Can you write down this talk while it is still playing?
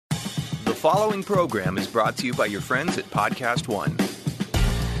following program is brought to you by your friends at Podcast One.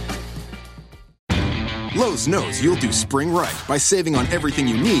 Lowe's knows you'll do spring right by saving on everything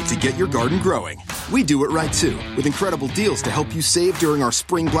you need to get your garden growing. We do it right too, with incredible deals to help you save during our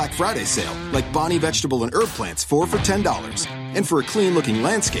Spring Black Friday sale, like Bonnie vegetable and herb plants, 4 for $10. And for a clean-looking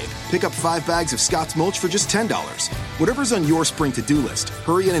landscape, pick up 5 bags of Scott's mulch for just $10. Whatever's on your spring to-do list,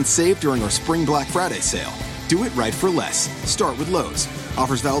 hurry in and save during our Spring Black Friday sale. Do it right for less. Start with Lowe's.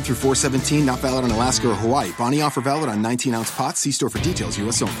 Offers valid through 4/17, not valid on Alaska or Hawaii. Bonnie offer valid on 19-ounce pots. See store for details,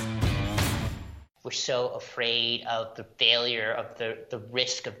 U.S. only. We're so afraid of the failure, of the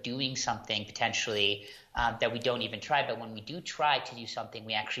risk of doing something potentially that we don't even try. But when we do try to do something,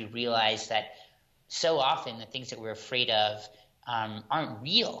 we actually realize that so often the things that we're afraid of aren't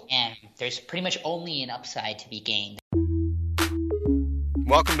real. And there's pretty much only an upside to be gained.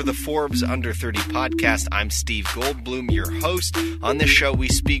 Welcome to the Forbes Under 30 podcast. I'm Steve Goldblum, your host. On this show, we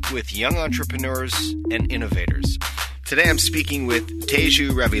speak with young entrepreneurs and innovators. Today I'm speaking with Teju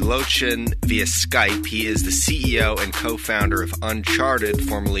Ravilochan via Skype. He is the CEO and co-founder of Uncharted,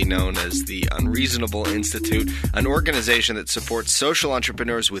 formerly known as the Unreasonable Institute, an organization that supports social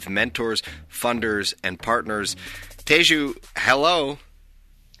entrepreneurs with mentors, funders, and partners. Teju, hello.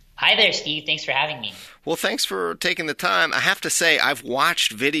 Hi there, Steve. Thanks for having me. Well, thanks for taking the time. I have to say, I've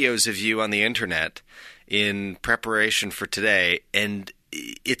watched videos of you on the internet in preparation for today, and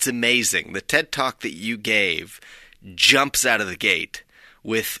it's amazing. The TED Talk that you gave jumps out of the gate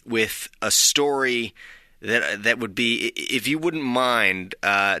with a story that would be, if you wouldn't mind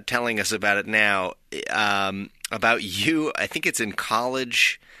telling us about it now, about you, I think it's in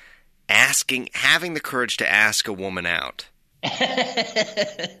college, having the courage to ask a woman out.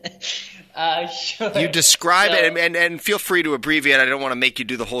 Sure. You describe it, and feel free to abbreviate. I don't want to make you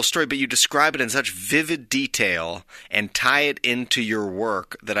do the whole story, but you describe it in such vivid detail and tie it into your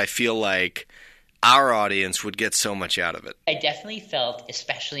work that I feel like our audience would get so much out of it. I definitely felt,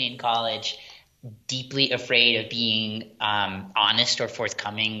 especially in college, deeply afraid of being honest or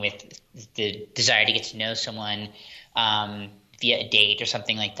forthcoming with the desire to get to know someone via a date or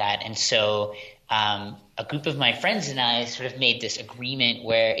something like that. And so a group of my friends and I sort of made this agreement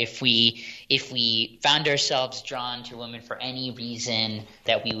where if we found ourselves drawn to a woman for any reason,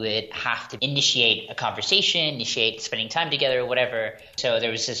 that we would have to initiate a conversation, initiate spending time together or whatever. So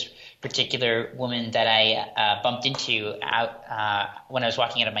there was this particular woman that I bumped into out when I was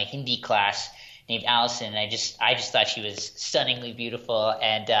walking out of my Hindi class, named Allison. I just thought she was stunningly beautiful,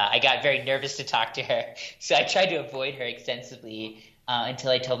 and I got very nervous to talk to her. So I tried to avoid her extensively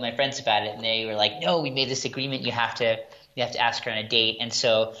until I told my friends about it, and they were like, "No, we made this agreement. You have to ask her on a date." And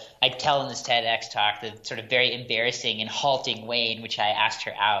so I tell in this TEDx talk the sort of very embarrassing and halting way in which I asked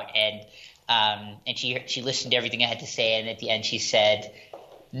her out, and she listened to everything I had to say, and at the end she said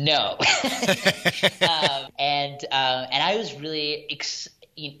no. And I was really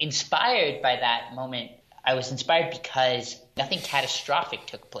inspired by that moment. I was inspired because nothing catastrophic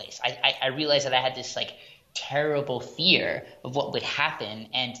took place. I realized that I had this terrible fear of what would happen,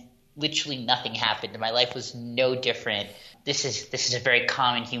 and literally nothing happened. My life was no different. This is a very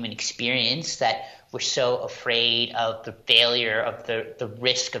common human experience, that we're so afraid of the failure, of the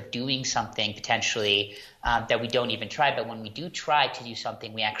risk of doing something potentially that we don't even try. But when we do try to do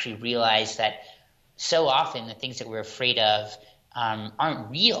something, we actually realize that so often the things that we're afraid of aren't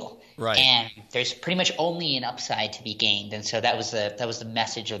real. Right. And there's pretty much only an upside to be gained. And so that was the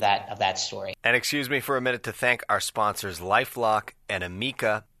message of that story. And excuse me for a minute to thank our sponsors, LifeLock and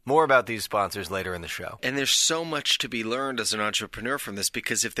Amica. More about these sponsors later in the show. And there's so much to be learned as an entrepreneur from this,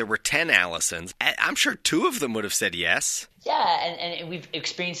 because if there were 10 Allisons, I'm sure 2 of them would have said yes. Yeah, and we've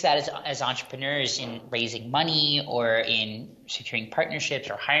experienced that as entrepreneurs in raising money or in securing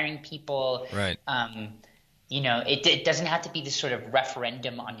partnerships or hiring people. Right. It doesn't have to be this sort of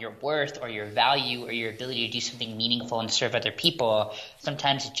referendum on your worth or your value or your ability to do something meaningful and serve other people.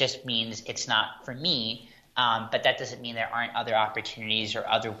 Sometimes it just means it's not for me. But that doesn't mean there aren't other opportunities or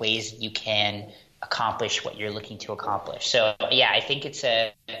other ways that you can accomplish what you're looking to accomplish. So yeah, I think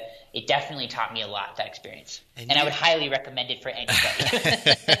it definitely taught me a lot, that experience. And I would highly recommend it for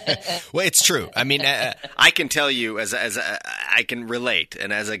anybody. Well, it's true. I mean, I can tell you I can relate.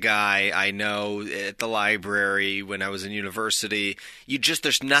 And as a guy I know at the library when I was in university,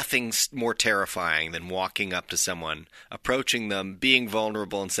 there's nothing more terrifying than walking up to someone, approaching them, being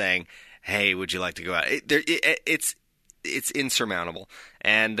vulnerable and saying, "Hey, would you like to go out?" It's insurmountable.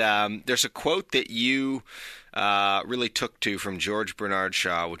 And there's a quote that you really took to from George Bernard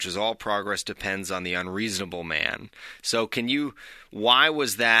Shaw, which is all progress depends on the unreasonable man. So why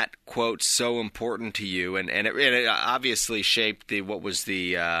was that quote so important to you? And it obviously shaped what was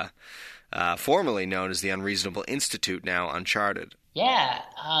the formerly known as the Unreasonable Institute, now Uncharted. Yeah,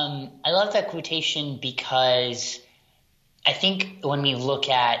 I love that quotation because I think when we look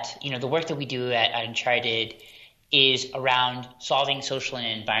at, the work that we do at Uncharted is around solving social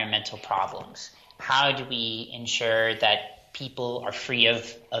and environmental problems. How do we ensure that people are free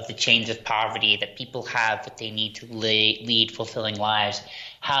of the chains of poverty, that people have what they need to lead fulfilling lives?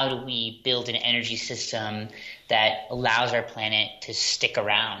 How do we build an energy system that allows our planet to stick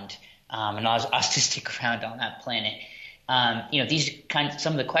around and allows us to stick around on that planet? These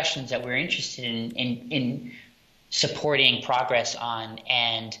some of the questions that we're interested in supporting progress on.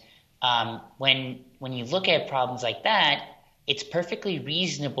 And when you look at problems like that, it's perfectly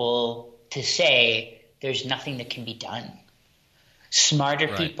reasonable to say there's nothing that can be done. Smarter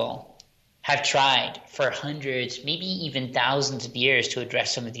people have tried for hundreds, maybe even thousands of years to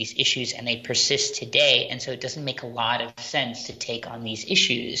address some of these issues, and they persist today. And so it doesn't make a lot of sense to take on these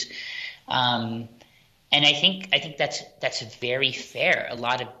issues. And I think that's very fair. A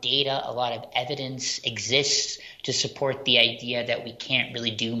lot of data, a lot of evidence exists to support the idea that we can't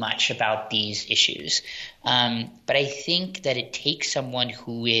really do much about these issues. But I think that it takes someone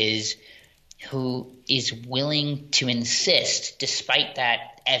who is willing to insist, despite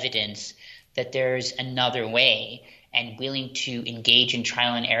that evidence, that there's another way, and willing to engage in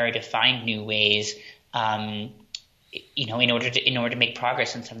trial and error to find new ways. In order to make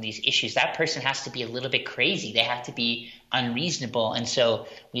progress on some of these issues. That person has to be a little bit crazy. They have to be unreasonable. And so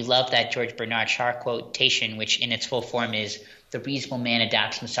we love that George Bernard Shaw quotation, which in its full form is, "The reasonable man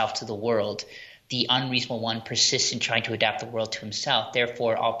adapts himself to the world. The unreasonable one persists in trying to adapt the world to himself.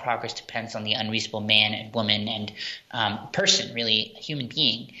 Therefore, all progress depends on the unreasonable man and woman and person, really, a human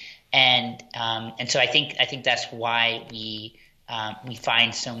being." And so I think that's why we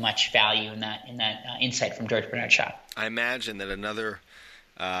find so much value in that insight from George Bernard Shaw. I imagine that another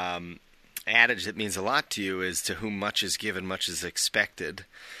adage that means a lot to you is, "To whom much is given, much is expected."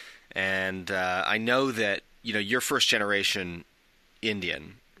 And I know that you're first generation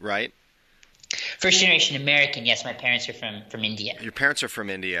Indian, right? First generation American. Yes, my parents are from India. Your parents are from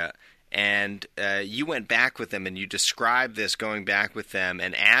India. And you went back with them, and you described this going back with them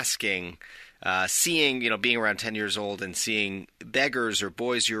and asking, seeing, being around 10 years old and seeing beggars or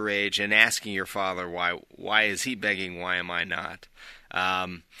boys your age and asking your father, why is he begging? Why am I not?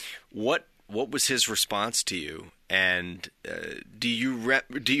 What was his response to you? And do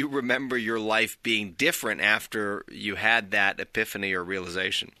you remember your life being different after you had that epiphany or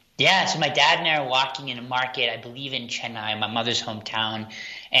realization? Yeah, so my dad and I are walking in a market, I believe in Chennai, my mother's hometown.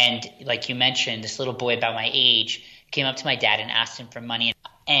 And like you mentioned, this little boy about my age came up to my dad and asked him for money.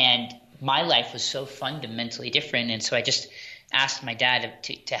 And my life was so fundamentally different. And so I just asked my dad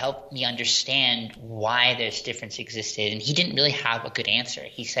to help me understand why this difference existed. And he didn't really have a good answer.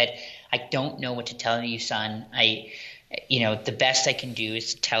 He said, "I don't know what to tell you, son. The best I can do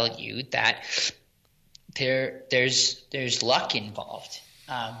is to tell you that there's luck involved.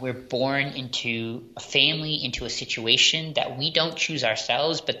 We're born into a family, into a situation that we don't choose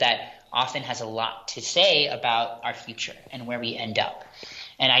ourselves, but that often has a lot to say about our future and where we end up."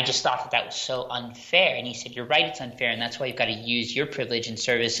 And I just thought that was so unfair. And he said, "You're right, it's unfair, and that's why you've got to use your privilege in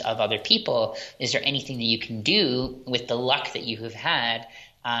service of other people. Is there anything that you can do with the luck that you have had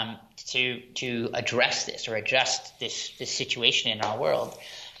to address this or adjust this situation in our world?"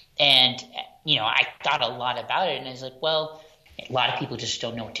 And, I thought a lot about it, and I was like, well, a lot of people just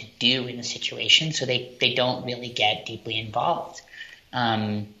don't know what to do in a situation, so they don't really get deeply involved.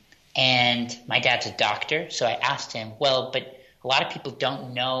 And my dad's a doctor, so I asked him, well, but a lot of people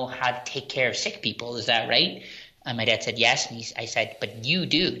don't know how to take care of sick people. Is that right? And my dad said yes. And I said, "But you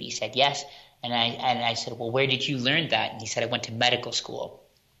do." And he said yes. And I said, "Well, where did you learn that?" And he said, "I went to medical school."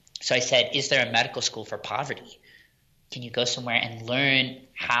 So I said, "Is there a medical school for poverty? Can you go somewhere and learn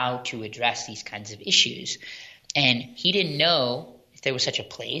how to address these kinds of issues?" And he didn't know if there was such a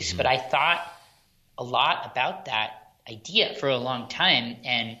place, but I thought a lot about that idea for a long time.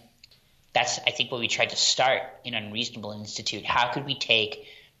 And that's, I think, what we tried to start in Unreasonable Institute. How could we take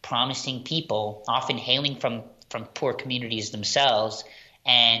promising people, often hailing from poor communities themselves,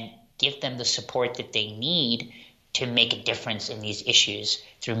 and give them the support that they need to make a difference in these issues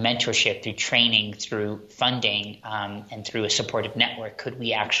through mentorship, through training, through funding, and through a supportive network? Could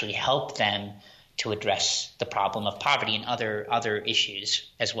we actually help them to address the problem of poverty and other issues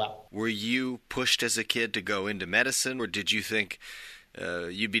as well? Were you pushed as a kid to go into medicine, or did you think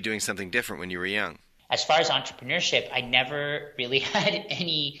you'd be doing something different when you were young? As far as entrepreneurship, I never really had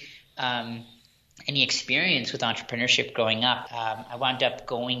any experience with entrepreneurship growing up. I wound up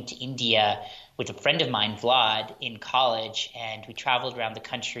going to India with a friend of mine, Vlad, in college, and we traveled around the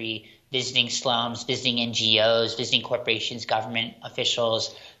country visiting slums, visiting NGOs, visiting corporations, government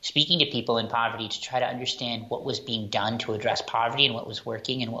officials, speaking to people in poverty to try to understand what was being done to address poverty and what was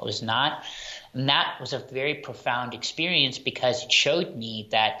working and what was not. And that was a very profound experience because it showed me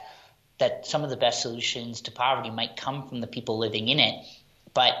that some of the best solutions to poverty might come from the people living in it,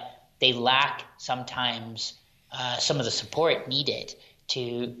 but they lack sometimes some of the support needed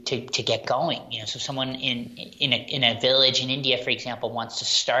to get going. So someone in a village in India, for example, wants to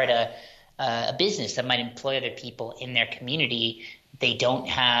start a business that might employ other people in their community. They don't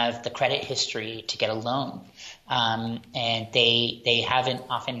have the credit history to get a loan, and they haven't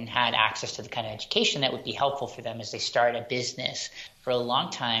often had access to the kind of education that would be helpful for them as they start a business. For a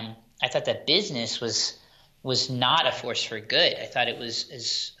long time, I thought that business was not a force for good. I thought it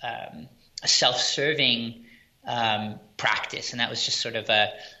was a self-serving practice, and that was just sort of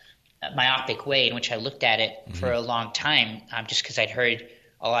a myopic way in which I looked at it for a long time, just because I'd heard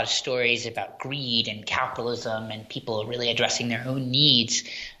a lot of stories about greed and capitalism and people really addressing their own needs.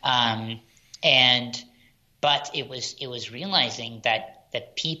 But it was realizing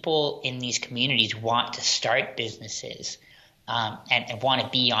that people in these communities want to start businesses and want to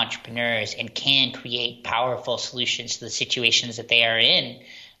be entrepreneurs and can create powerful solutions to the situations that they are in.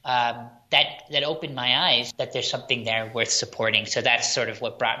 That opened my eyes that there's something there worth supporting. So that's sort of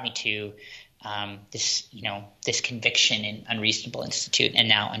what brought me to this conviction in Unreasonable Institute and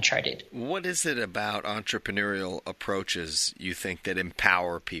now Uncharted. What is it about entrepreneurial approaches you think that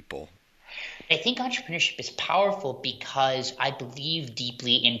empower people? I think entrepreneurship is powerful because I believe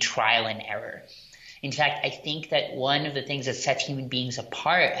deeply in trial and error. In fact, I think that one of the things that sets human beings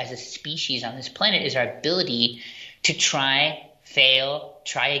apart as a species on this planet is our ability to try, fail,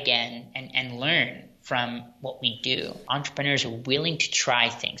 try again, and learn from what we do. Entrepreneurs are willing to try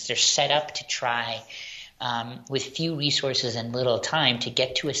things. They're set up to try with few resources and little time to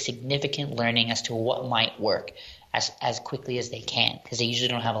get to a significant learning as to what might work as quickly as they can, because they usually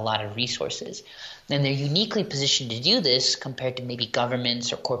don't have a lot of resources. And they're uniquely positioned to do this compared to maybe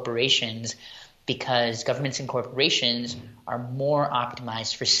governments or corporations, because governments and corporations are more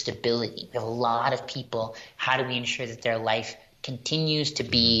optimized for stability. We have a lot of people. How do we ensure that their life continues to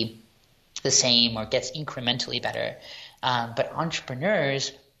be the same or gets incrementally better? But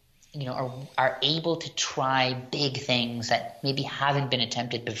entrepreneurs, are able to try big things that maybe haven't been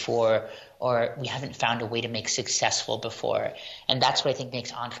attempted before, or we haven't found a way to make successful before. And that's what I think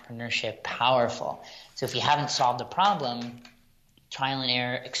makes entrepreneurship powerful. So if you haven't solved a problem, trial and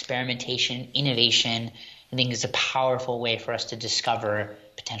error, experimentation, innovation, I think is a powerful way for us to discover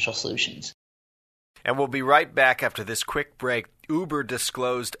potential solutions. And we'll be right back after this quick break. Uber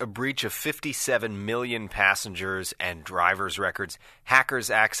disclosed a breach of 57 million passengers and drivers' records. Hackers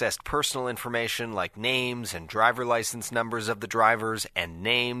accessed personal information like names and driver license numbers of the drivers and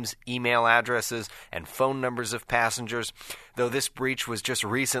names, email addresses, and phone numbers of passengers. Though this breach was just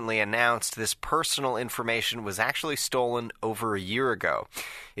recently announced, this personal information was actually stolen over a year ago.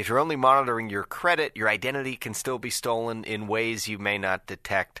 If you're only monitoring your credit, your identity can still be stolen in ways you may not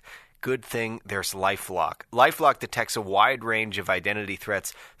detect. Good thing there's LifeLock. LifeLock detects a wide range of identity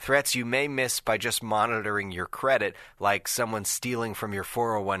threats you may miss by just monitoring your credit, like someone stealing from your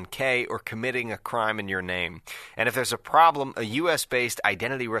 401k or committing a crime in your name. And if there's a problem, a U.S.-based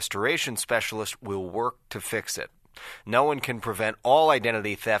identity restoration specialist will work to fix it. No one can prevent all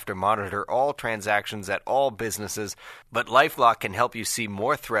identity theft or monitor all transactions at all businesses, but LifeLock can help you see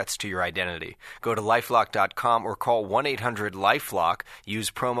more threats to your identity. Go to LifeLock.com or call 1-800-LifeLock.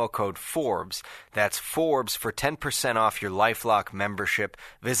 Use promo code Forbes. That's Forbes for 10% off your LifeLock membership.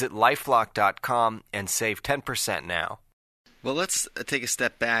 Visit LifeLock.com and save 10% now. Well, let's take a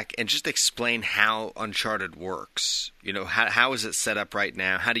step back and just explain how Uncharted works. How is it set up right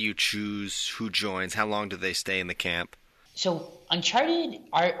now? How do you choose who joins? How long do they stay in the camp? So Uncharted,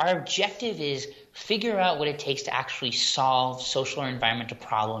 our objective is figure out what it takes to actually solve social or environmental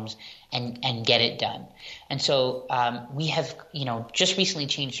problems and get it done. And so we have, just recently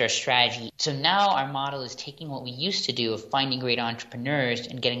changed our strategy. So now our model is taking what we used to do of finding great entrepreneurs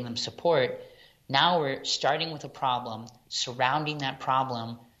and getting them support. Now we're starting with a problem, surrounding that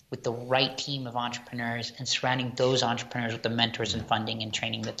problem with the right team of entrepreneurs, and surrounding those entrepreneurs with the mentors and funding and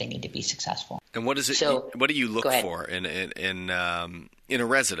training that they need to be successful. And what is it? So, what do you look for in a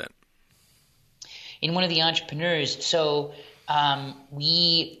resident? In one of the entrepreneurs, so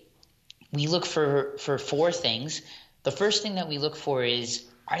we look for four things. The first thing that we look for is,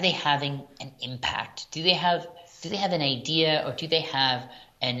 are they having an impact? Do they have an idea, or do they have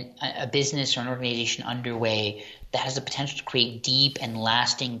a business or an organization underway that has the potential to create deep and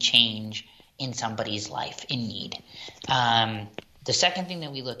lasting change in somebody's life in need? The second thing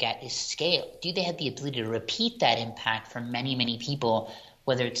that we look at is scale. Do they have the ability to repeat that impact for many, many people,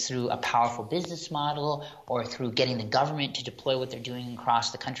 whether it's through a powerful business model or through getting the government to deploy what they're doing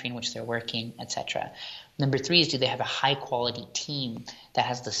across the country in which they're working, etc. Number three is, do they have a high-quality team that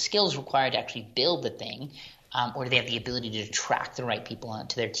has the skills required to actually build the thing, or do they have the ability to attract the right people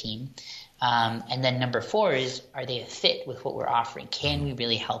onto their team? And then number four is, are they a fit with what we're offering? Can we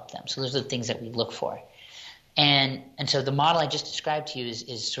really help them? So those are the things that we look for. And so the model I just described to you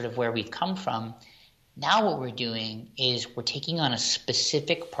is sort of where we've come from. Now what we're doing is we're taking on a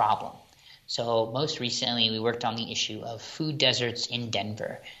specific problem. So most recently we worked on the issue of food deserts in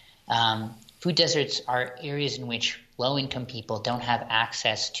Denver. Food deserts are areas in which low-income people don't have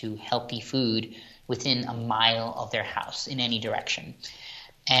access to healthy food within a mile of their house in any direction.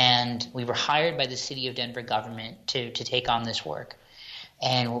 And we were hired by the city of Denver government to take on this work.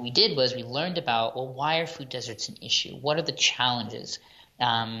 And what we did was we learned about, well, why are food deserts an issue? What are the challenges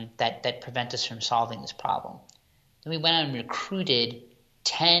that prevent us from solving this problem? Then we went out and recruited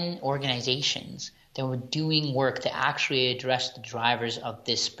 10 organizations that were doing work to actually address the drivers of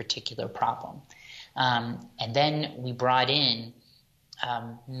this particular problem. And then we brought in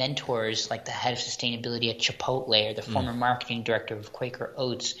mentors like the head of sustainability at Chipotle, or the former marketing director of Quaker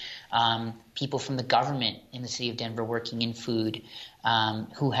Oats, people from the government in the city of Denver working in food,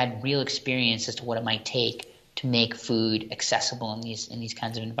 who had real experience as to what it might take to make food accessible in these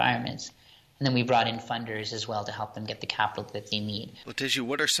kinds of environments. And then we brought in funders as well to help them get the capital that they need. Well, Teju,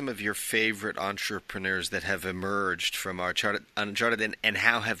 what are some of your favorite entrepreneurs that have emerged from Uncharted, and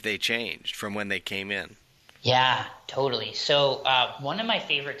how have they changed from when they came in? Yeah, totally. So one of my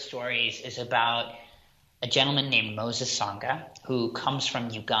favorite stories is about a gentleman named Moses Sanga, who comes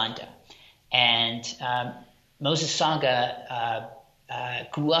from Uganda. And Moses Sanga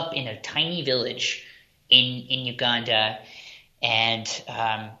grew up in a tiny village in Uganda, and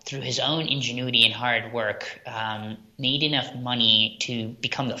through his own ingenuity and hard work, made enough money to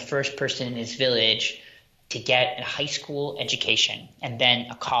become the first person in his village to get a high school education and then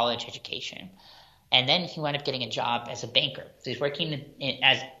a college education. And then he wound up getting a job as a banker. So he's working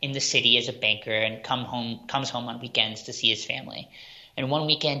in the city as a banker, and comes home on weekends to see his family. And one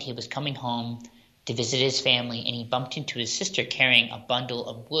weekend he was coming home to visit his family, and he bumped into his sister carrying a bundle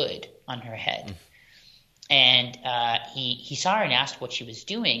of wood on her head. And he saw her and asked what she was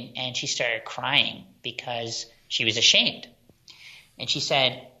doing, and she started crying because she was ashamed. And she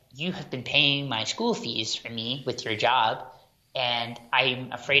said, "You have been paying my school fees for me with your job, and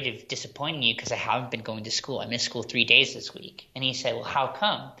I'm afraid of disappointing you because I haven't been going to school. I missed school 3 days this week." And he said, "Well, how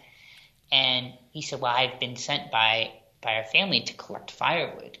come?" And he said, "Well, I've been sent by our family to collect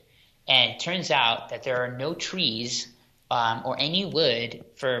firewood. And it turns out that there are no trees or any wood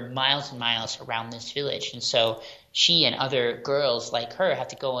for miles and miles around this village. And so she and other girls like her have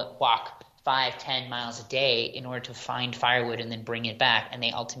to go and walk 5-10 miles a day in order to find firewood and then bring it back. And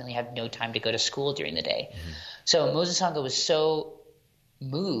they ultimately have no time to go to school during the day." So Moses Sanga was so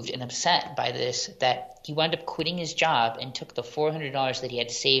moved and upset by this that he wound up quitting his job and took the $400 that he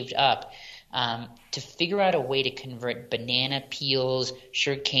had saved up to figure out a way to convert banana peels,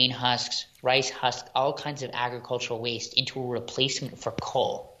 sugarcane husks, rice husks, all kinds of agricultural waste into a replacement for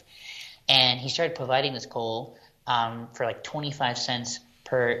coal. And he started providing this coal for like 25 cents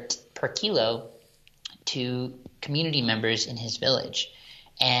per kilo to community members in his village.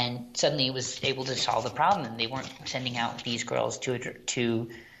 And suddenly he was able to solve the problem, and they weren't sending out these girls to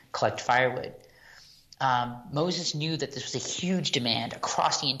collect firewood. Moses knew that this was a huge demand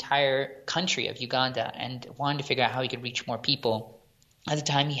across the entire country of Uganda, and wanted to figure out how he could reach more people. At the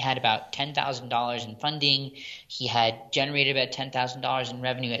time, he had about $10,000 in funding. He had generated about $10,000 in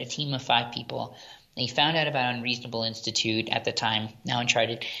revenue, at a team of 5 people. And he found out about Unreasonable Institute at the time, now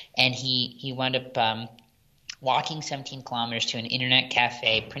Uncharted, and he wound up walking 17 kilometers to an internet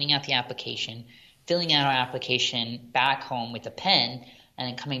cafe, printing out the application, filling out our application back home with a pen, and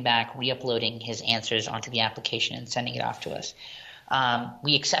then coming back, re-uploading his answers onto the application and sending it off to us.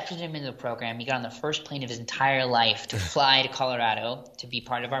 We accepted him into the program. He got on the first plane of his entire life to fly to Colorado to be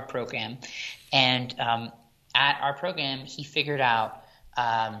part of our program. And at our program, he figured out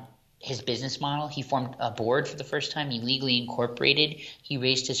his business model. He formed a board for the first time. He legally incorporated. He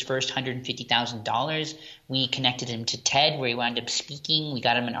raised his first $150,000. We connected him to TED, where he wound up speaking. We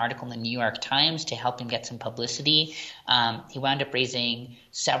got him an article in the New York Times to help him get some publicity. He wound up raising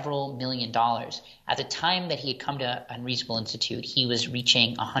several $1 million. At the time that he had come to Unreasonable Institute, he was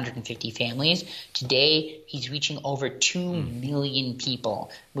reaching 150 families. Today, he's reaching over 2 million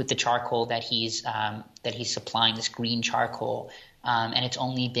people with the charcoal that he's supplying, this green charcoal. And it's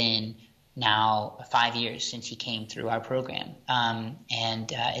only been now 5 years since he came through our program.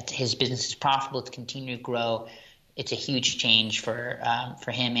 His business is profitable. It's continuing to grow. It's a huge change for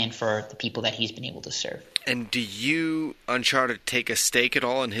him and for the people that he's been able to serve. And do you, Uncharted, take a stake at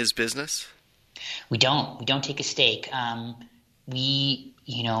all in his business? We don't. We don't take a stake. A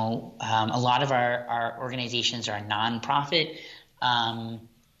lot of our organizations are nonprofit.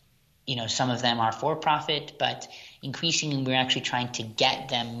 Some of them are for-profit, but increasingly we're actually trying to get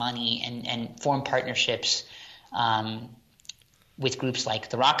them money and form partnerships with groups like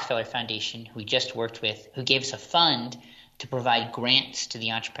the Rockefeller Foundation, who we just worked with, who gave us a fund to provide grants to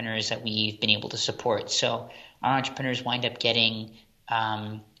the entrepreneurs that we've been able to support. So our entrepreneurs wind up getting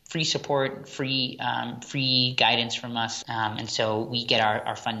free support, free guidance from us. And so we get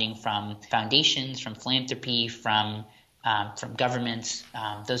our funding from foundations, from philanthropy, from governments,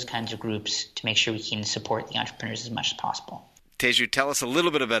 those kinds of groups, to make sure we can support the entrepreneurs as much as possible. Teju, tell us a little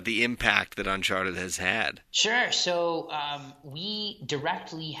bit about the impact that Uncharted has had. Sure. So we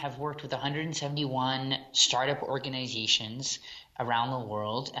directly have worked with 171 startup organizations around the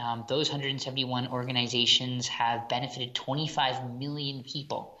world. Those 171 organizations have benefited 25 million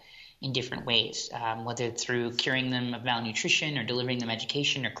people in different ways, whether it's through curing them of malnutrition or delivering them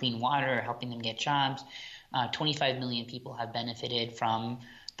education or clean water or helping them get jobs. 25 million people have benefited from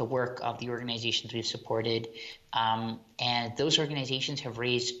the work of the organizations we've supported. And those organizations have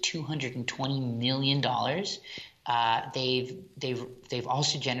raised $220 million. They've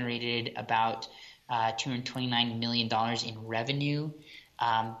also generated about $229 million in revenue.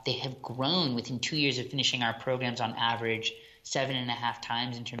 They have grown within 2 years of finishing our programs on average 7.5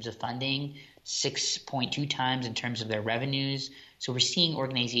 times in terms of funding, 6.2 times in terms of their revenues. So we're seeing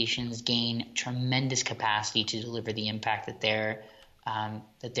organizations gain tremendous capacity to deliver the impact that they're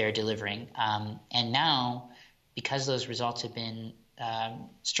delivering. And now, because those results have been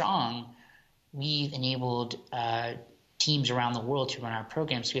strong, we've enabled teams around the world to run our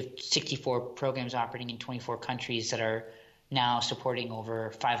programs. We have 64 programs operating in 24 countries that are now supporting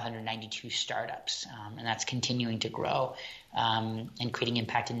over 592 startups, and that's continuing to grow and creating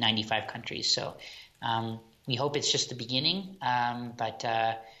impact in 95 countries. So we hope it's just the beginning, but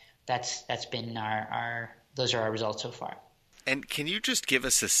that's been those are our results so far. And can you just give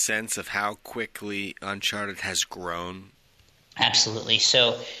us a sense of how quickly Uncharted has grown? Absolutely.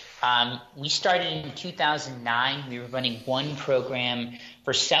 So we started in 2009. We were running one program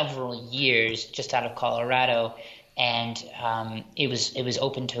for several years just out of Colorado, and it was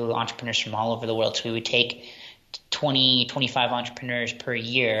open to entrepreneurs from all over the world. So we would take 20, 25 entrepreneurs per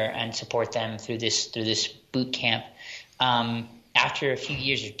year and support them through this boot camp. After a few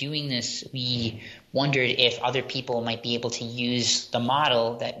years of doing this, we wondered if other people might be able to use the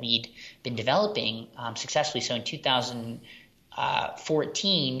model that we'd been developing successfully. So in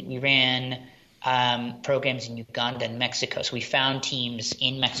 2014, we ran programs in Uganda and Mexico. So we found teams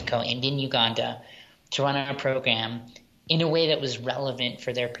in Mexico and in Uganda to run our program in a way that was relevant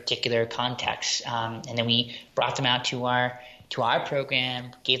for their particular context. And then we brought them out to our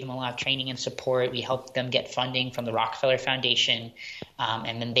program, gave them a lot of training and support. We helped them get funding from the Rockefeller Foundation,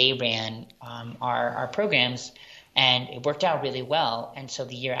 and then they ran our programs, and it worked out really well. And so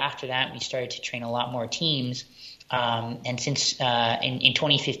the year after that, we started to train a lot more teams. And since in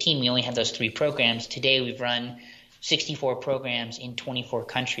 2015, we only had those 3 programs. Today, we've run 64 programs in 24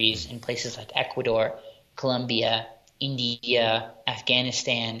 countries in places like Ecuador, Colombia, India,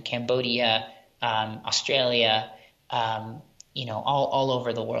 Afghanistan, Cambodia, Australia, all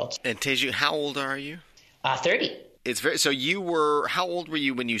over the world. And Teju, how old are you? 30. So how old were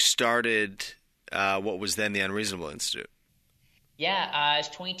you when you started what was then the Unreasonable Institute? Yeah, I was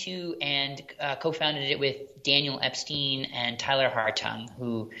 22 and co-founded it with Daniel Epstein and Tyler Hartung,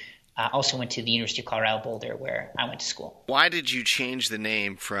 who also went to the University of Colorado Boulder, where I went to school. Why did you change the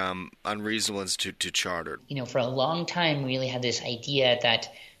name from Unreasonable Institute to Chartered? For a long time, we really had this idea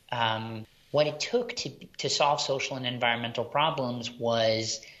that what it took to solve social and environmental problems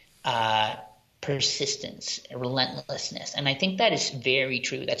was persistence, relentlessness. And I think that is very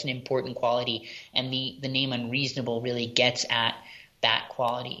true. That's an important quality. And the name Unreasonable really gets at that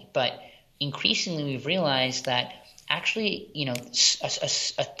quality. But increasingly, we've realized that actually,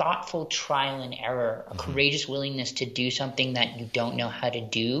 a thoughtful trial and error, a courageous willingness to do something that you don't know how to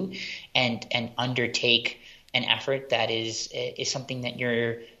do, and undertake an effort that is something that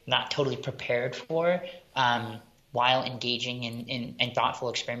you're not totally prepared for, while engaging in thoughtful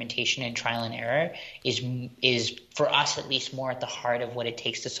experimentation and trial and error is for us at least more at the heart of what it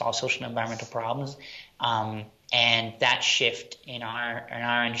takes to solve social and environmental problems. And that shift in our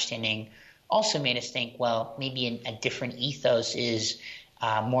understanding also made us think, well, maybe a different ethos is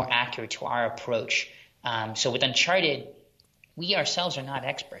more accurate to our approach. So with Uncharted, we ourselves are not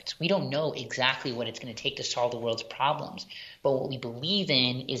experts. We don't know exactly what it's going to take to solve the world's problems. But what we believe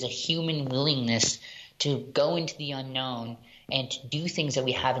in is a human willingness to go into the unknown and to do things that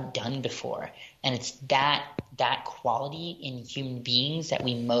we haven't done before. And it's that quality in human beings that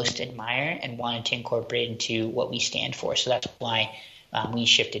we most admire and wanted to incorporate into what we stand for. So that's why we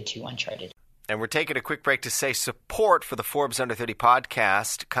shifted to Uncharted. And we're taking a quick break to say support for the Forbes Under 30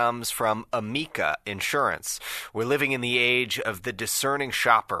 podcast comes from Amica Insurance. We're living in the age of the discerning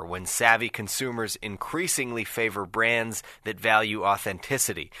shopper when savvy consumers increasingly favor brands that value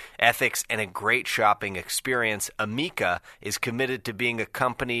authenticity, ethics, and a great shopping experience. Amica is committed to being a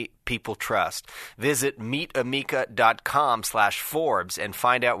company people trust. Visit meetamica.com/Forbes and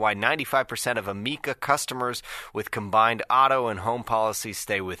find out why 95% of Amica customers with combined auto and home policies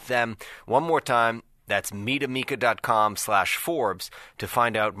stay with them. One more time, that's meetamica.com/Forbes to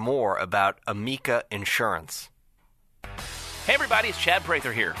find out more about Amica Insurance. Hey everybody, it's Chad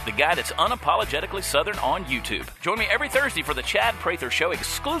Prather here, the guy that's unapologetically Southern on YouTube. Join me every Thursday for the Chad Prather Show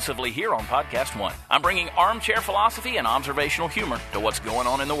exclusively here on Podcast One. I'm bringing armchair philosophy and observational humor to what's going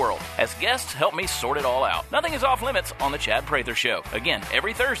on in the world. As guests help me sort it all out. Nothing is off limits on the Chad Prather Show. Again,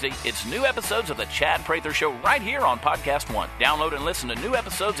 every Thursday, it's new episodes of the Chad Prather Show right here on Podcast One. Download and listen to new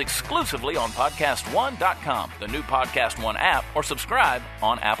episodes exclusively on PodcastOne.com, the new Podcast One app, or subscribe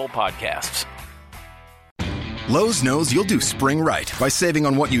on Apple Podcasts. Lowe's knows you'll do spring right by saving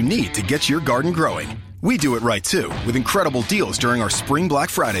on what you need to get your garden growing. We do it right, too, with incredible deals during our Spring Black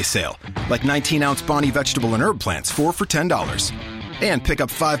Friday sale, like 19-ounce Bonnie vegetable and herb plants, 4 for $10. And pick up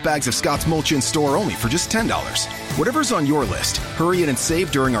 5 bags of Scott's mulch in store only for just $10. Whatever's on your list, hurry in and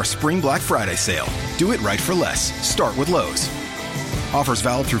save during our Spring Black Friday sale. Do it right for less. Start with Lowe's. Offers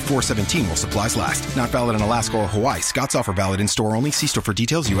valid through 4/17 while supplies last. Not valid in Alaska or Hawaii. Scott's offer valid in store only. See store for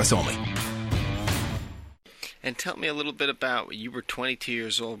details. U.S. only. And tell me a little bit about, you were 22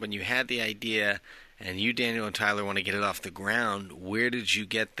 years old when you had the idea, and you, Daniel, and Tyler want to get it off the ground. Where did you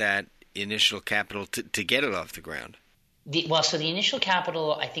get that initial capital to get it off the ground? The initial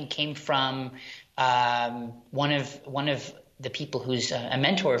capital, I think, came from one of the people who's a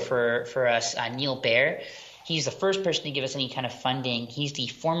mentor for us, Neil Baer. He's the first person to give us any kind of funding. He's the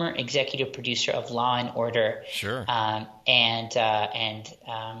former executive producer of Law and Order, Sure, and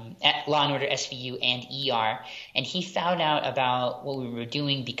Law and Order SVU and ER. And he found out about what we were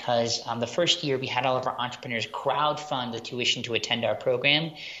doing because the first year we had all of our entrepreneurs crowdfund the tuition to attend our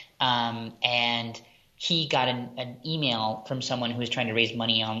program, and he got an email from someone who was trying to raise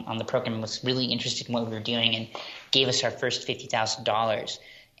money on the program and was really interested in what we were doing and gave us our first $50,000.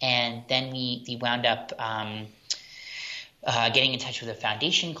 And then we wound up getting in touch with a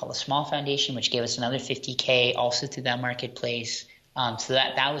foundation called the Small Foundation, which gave us another $50K also through that marketplace. So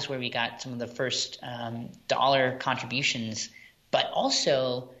that was where we got some of the first dollar contributions. But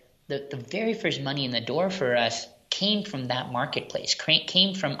also the very first money in the door for us came from that marketplace,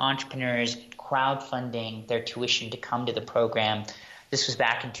 came from entrepreneurs crowdfunding their tuition to come to the program. This was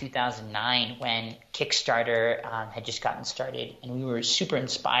back in 2009 when Kickstarter had just gotten started, and we were super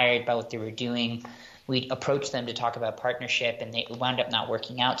inspired by what they were doing. We approached them to talk about partnership, and they wound up not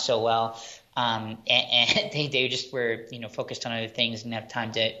working out so well. And they just were, focused on other things and didn't have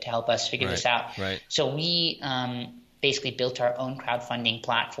time to help us figure this out. Right. So we basically built our own crowdfunding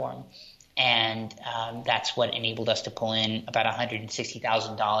platform, and that's what enabled us to pull in about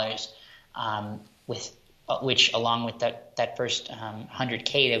 $160,000 which along with that first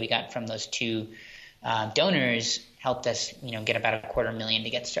 $100K that we got from those two donors helped us, get about $250,000 to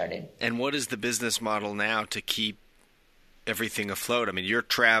get started. And what is the business model now to keep everything afloat? I mean, you're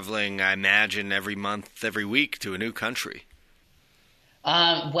traveling, I imagine, every month, every week to a new country.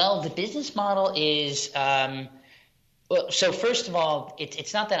 Well, the business model is so first of all,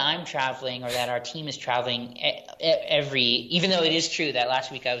 it's not that I'm traveling or that our team is traveling even though it is true that last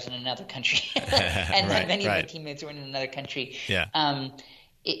week I was in another country and that many of my teammates were in another country. Yeah.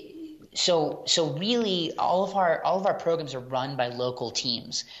 So really, all of our programs are run by local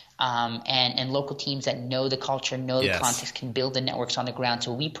teams, and local teams that know the culture, know the context, can build the networks on the ground.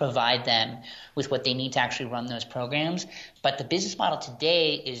 So we provide them with what they need to actually run those programs. But the business model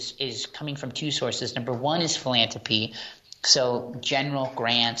today is coming from two sources. Number one is philanthropy. So general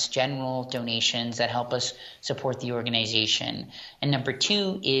grants, general donations that help us support the organization. And number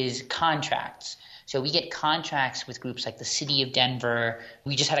two is contracts. So we get contracts with groups like the City of Denver.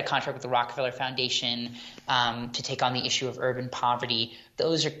 We just had a contract with the Rockefeller Foundation to take on the issue of urban poverty.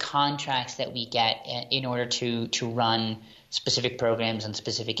 Those are contracts that we get in order to run specific programs in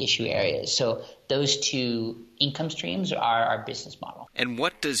specific issue areas. So those two income streams are our business model. And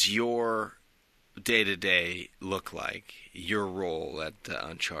what does your day-to-day look like, your role at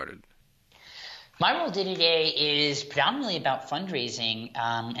Uncharted? My role day-to-day is predominantly about fundraising,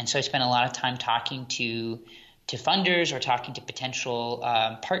 and so I spend a lot of time talking to funders or talking to potential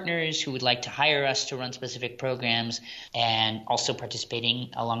partners who would like to hire us to run specific programs, and also participating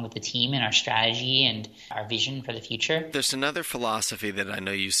along with the team in our strategy and our vision for the future. There's another philosophy that I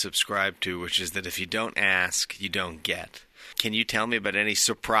know you subscribe to, which is that if you don't ask, you don't get. Can you tell me about any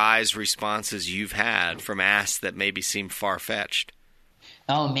surprise responses you've had from asks that maybe seem far-fetched?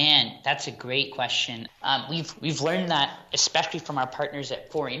 Oh man, that's a great question. We've learned that, especially from our partners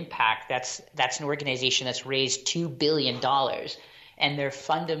at For Impact. That's an organization that's raised $2 billion, and their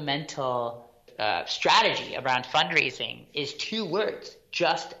fundamental strategy around fundraising is 2 words: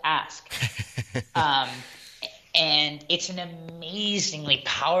 just ask. And it's an amazingly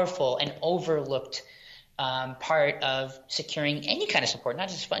powerful and overlooked part of securing any kind of support, not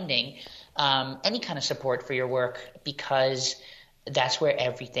just funding, any kind of support for your work, because that's where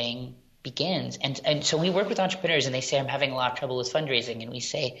everything begins. And so we work with entrepreneurs and they say, I'm having a lot of trouble with fundraising. And we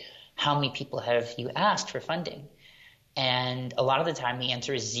say, how many people have you asked for funding? And a lot of the time the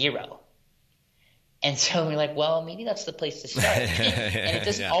answer is 0. And so we're like, well, maybe that's the place to start. And it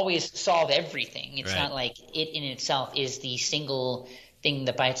doesn't always solve everything. It's not like it in itself is the single thing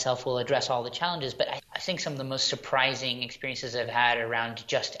that by itself will address all the challenges. But I think some of the most surprising experiences I've had around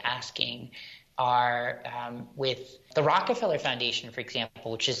just asking are with the Rockefeller Foundation, for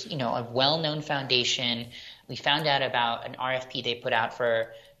example, which is, a well-known foundation. We found out about an RFP they put out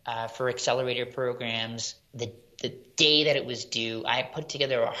for accelerator programs the day that it was due. I put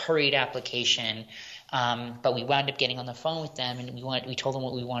together a hurried application, but we wound up getting on the phone with them, and we told them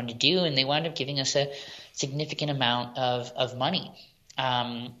what we wanted to do, and they wound up giving us a significant amount of money. Or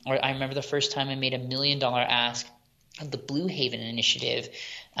I remember the first time I made $1 million ask of the Blue Haven Initiative.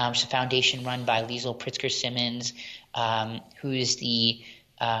 It's a foundation run by Liesl Pritzker-Simmons, who is the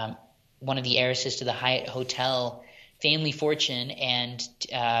one of the heiresses to the Hyatt Hotel family fortune, and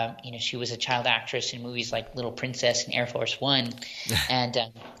she was a child actress in movies like Little Princess and Air Force One, and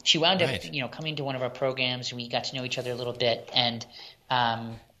she wound up coming to one of our programs, and we got to know each other a little bit, and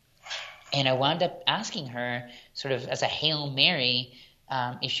I wound up asking her, sort of as a Hail Mary,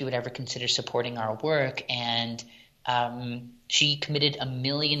 if she would ever consider supporting our work, and she committed $1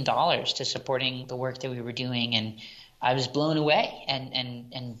 million to supporting the work that we were doing, and I was blown away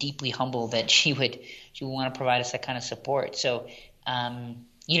and deeply humbled that she would want to provide us that kind of support. So,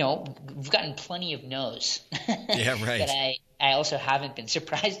 we've gotten plenty of no's that I also haven't been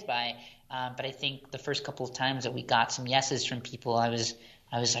surprised by. But I think the first couple of times that we got some yeses from people, I was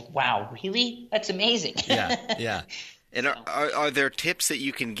like, wow, really? That's amazing. Yeah. And are there tips that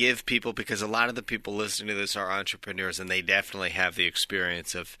you can give people? Because a lot of the people listening to this are entrepreneurs, and they definitely have the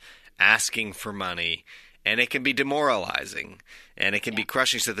experience of asking for money, and it can be demoralizing, and it can be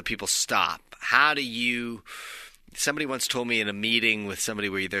crushing, so that people stop. How do you – somebody once told me in a meeting with somebody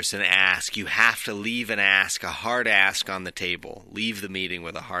where there's an ask, you have to leave an ask, a hard ask on the table. Leave the meeting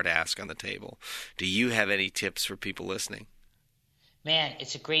with a hard ask on the table. Do you have any tips for people listening? Man,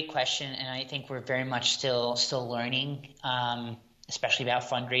 it's a great question, and I think we're very much still learning, especially about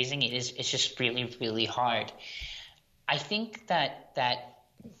fundraising. It's just really, really hard. I think that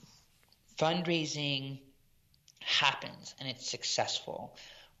fundraising happens and it's successful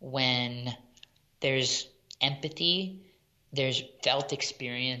when there's empathy, there's felt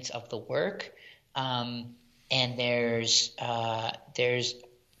experience of the work, and there's a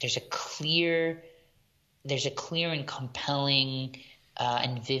clear and compelling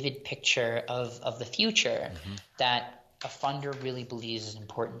and vivid picture of the future that a funder really believes is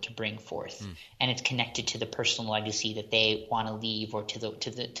important to bring forth, and it's connected to the personal legacy that they want to leave, or to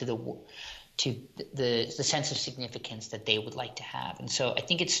the sense of significance that they would like to have. And so I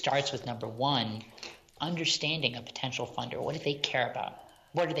think it starts with, number one, understanding a potential funder. What do they care about?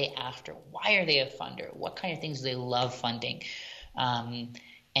 What are they after? Why are they a funder? What kind of things do they love funding?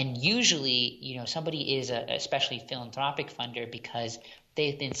 And usually, somebody is a especially philanthropic funder because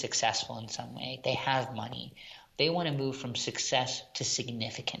they've been successful in some way. They have money. They want to move from success to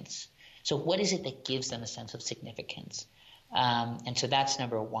significance. So what is it that gives them a sense of significance? And so that's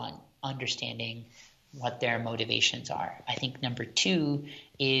number one, understanding what their motivations are. I think number two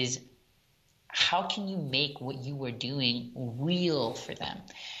is how can you make what you are doing real for them?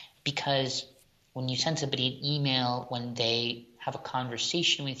 Because when you send somebody an email, when they have a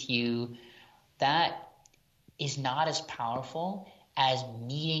conversation with you, that is not as powerful as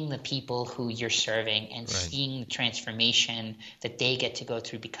meeting the people who you're serving and seeing the transformation that they get to go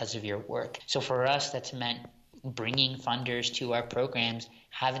through because of your work. So for us, that's meant bringing funders to our programs,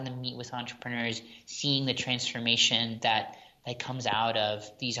 having them meet with entrepreneurs, seeing the transformation that comes out of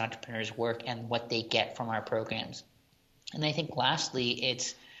these entrepreneurs' work and what they get from our programs. And I think lastly,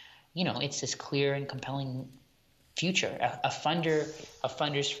 it's this clear and compelling future. A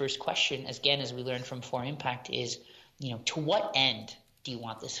funder's first question, again, as we learned from For Impact, is, to what end do you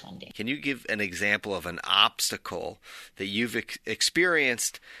want this funding? Can you give an example of an obstacle that you've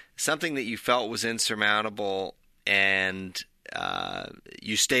experienced, something that you felt was insurmountable, and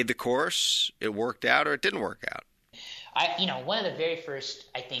you stayed the course, it worked out, or it didn't work out? One of the very first,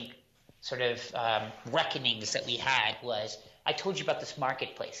 I think, sort of reckonings that we had was, I told you about this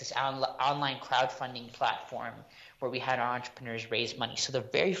marketplace, this online crowdfunding platform where we had our entrepreneurs raise money. So the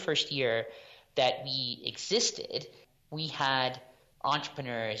very first year that we existed, we had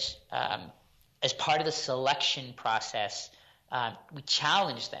entrepreneurs, as part of the selection process, we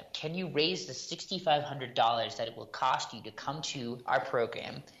challenged them. Can you raise the $6,500 that it will cost you to come to our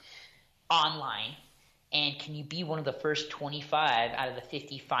program online? And can you be one of the first 25 out of the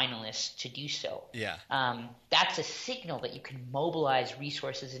 50 finalists to do so? Yeah. That's a signal that you can mobilize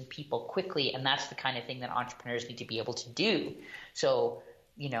resources and people quickly, and that's the kind of thing that entrepreneurs need to be able to do. So,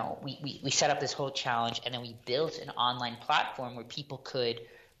 we set up this whole challenge, and then we built an online platform where people could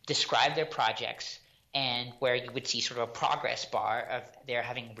describe their projects and where you would see sort of a progress bar of their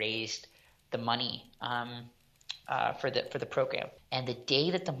having raised the money for the program. And the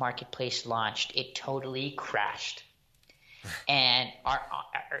day that the marketplace launched, it totally crashed. And our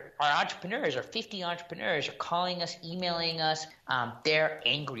entrepreneurs, our 50 entrepreneurs, are calling us, emailing us. They're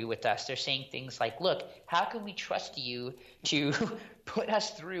angry with us. They're saying things like, look, how can we trust you to put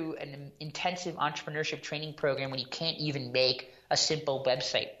us through an intensive entrepreneurship training program when you can't even make a simple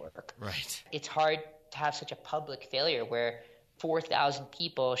website work? Right. It's hard to have such a public failure where 4,000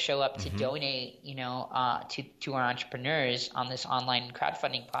 people show up to donate, to our entrepreneurs on this online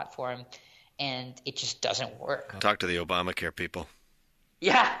crowdfunding platform, and it just doesn't work. Talk to the Obamacare people.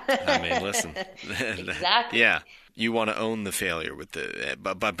 Yeah. I mean, listen. Exactly. Yeah. You want to own the failure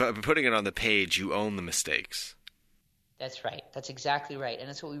but by putting it on the page, you own the mistakes. That's right. That's exactly right. And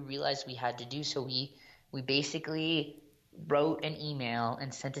that's what we realized we had to do. So we basically wrote an email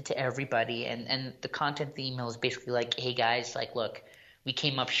and sent it to everybody. And the content of the email is basically like, hey guys, look, we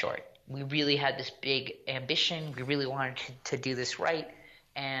came up short. We really had this big ambition. We really wanted to do this right.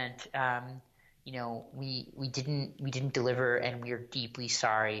 And, we didn't deliver, and we are deeply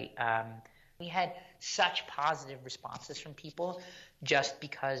sorry. We had such positive responses from people just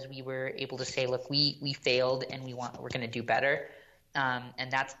because we were able to say, look, we failed and we're going to do better.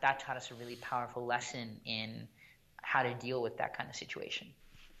 And that taught us a really powerful lesson in how to deal with that kind of situation.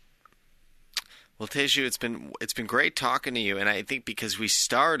 Well, Teju, it's been great talking to you, and I think because we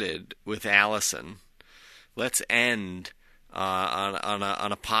started with Allison, let's end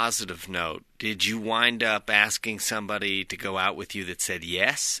on a positive note. Did you wind up asking somebody to go out with you that said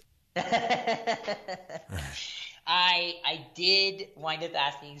yes? I did wind up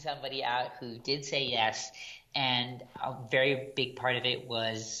asking somebody out who did say yes, and a very big part of it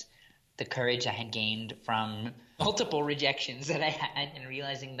was the courage I had gained from multiple rejections that I had, and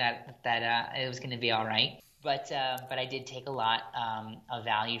realizing that it was going to be all right. But I did take a lot of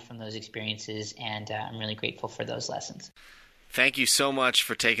value from those experiences, and I'm really grateful for those lessons. Thank you so much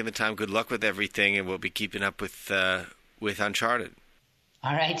for taking the time. Good luck with everything, and we'll be keeping up with Uncharted.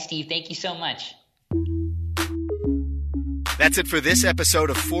 All right, Steve. Thank you so much. That's it for this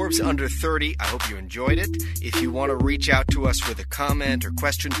episode of Forbes Under 30. I hope you enjoyed it. If you want to reach out to us with a comment or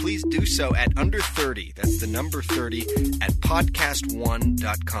question, please do so at under30. That's the number 30 at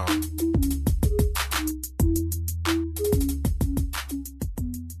podcast1.com.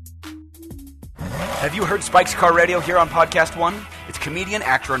 Have you heard Spike's Car Radio here on Podcast One? It's comedian,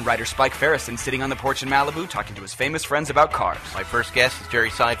 actor, and writer Spike Ferrison sitting on the porch in Malibu talking to his famous friends about cars. My first guest is Jerry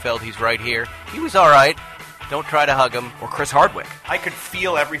Seinfeld. He's right here. He was all right. Don't try to hug him. Or Chris Hardwick. I could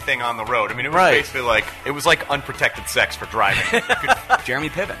feel everything on the road. I mean, it was basically like unprotected sex for driving. Jeremy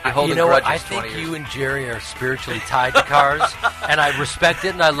Piven. You know what? I think you and Jerry are spiritually tied to cars, and I respect it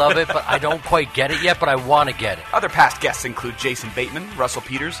and I love it, but I don't quite get it yet, but I want to get it. Other past guests include Jason Bateman, Russell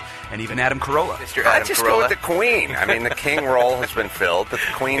Peters, and even Adam Carolla. Mr. Adam Carolla. Go with the Queen. I mean, the King role has been filled, but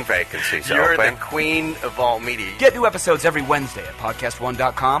the Queen vacancy's You're open. the Queen of all media. Get new episodes every Wednesday at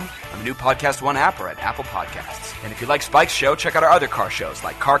podcast1.com, on the new Podcast One app, or at Apple Podcasts. And if you like Spike's show, check out our other car shows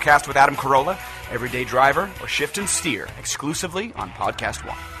like CarCast with Adam Carolla, Everyday Driver, or Shift and Steer, exclusively on Podcast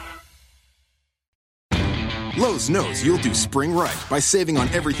One. Lowe's knows you'll do spring right by saving on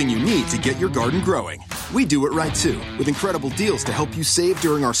everything you need to get your garden growing. We do it right too, with incredible deals to help you save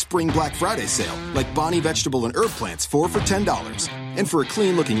during our Spring Black Friday sale, like Bonnie vegetable and herb plants, 4 for $10. And for a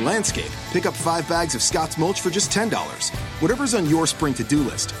clean-looking landscape, pick up 5 bags of Scott's mulch for just $10. Whatever's on your spring to-do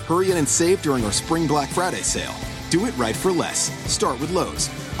list, hurry in and save during our Spring Black Friday sale. Do it right for less. Start with Lowe's.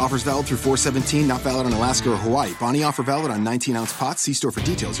 Offers valid through 4/17, not valid on Alaska or Hawaii. Bonnie offer valid on 19-ounce pots. See store for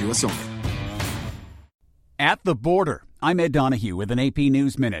details, U.S. only. At the border, I'm Ed Donahue with an AP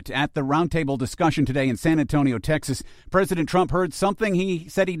News Minute. At the roundtable discussion today in San Antonio, Texas, President Trump heard something he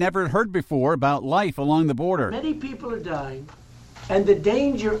said he never heard before about life along the border. Many people are dying, and the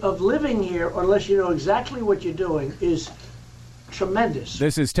danger of living here, unless you know exactly what you're doing, is tremendous.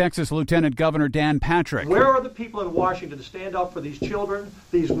 This is Texas Lieutenant Governor Dan Patrick. Where are the people in Washington to stand up for these children,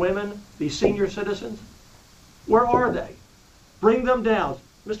 these women, these senior citizens? Where are they? Bring them down.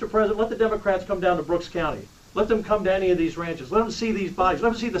 Mr. President, let the Democrats come down to Brooks County. Let them come to any of these ranches. Let them see these bodies.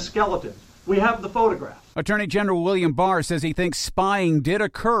 Let them see the skeletons. We have the photographs. Attorney General William Barr says he thinks spying did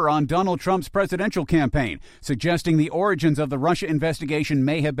occur on Donald Trump's presidential campaign, suggesting the origins of the Russia investigation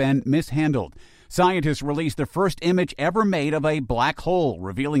may have been mishandled. Scientists released the first image ever made of a black hole,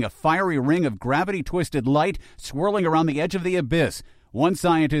 revealing a fiery ring of gravity-twisted light swirling around the edge of the abyss. One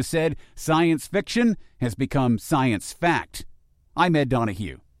scientist said, "Science fiction has become science fact." I'm Ed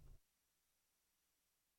Donahue.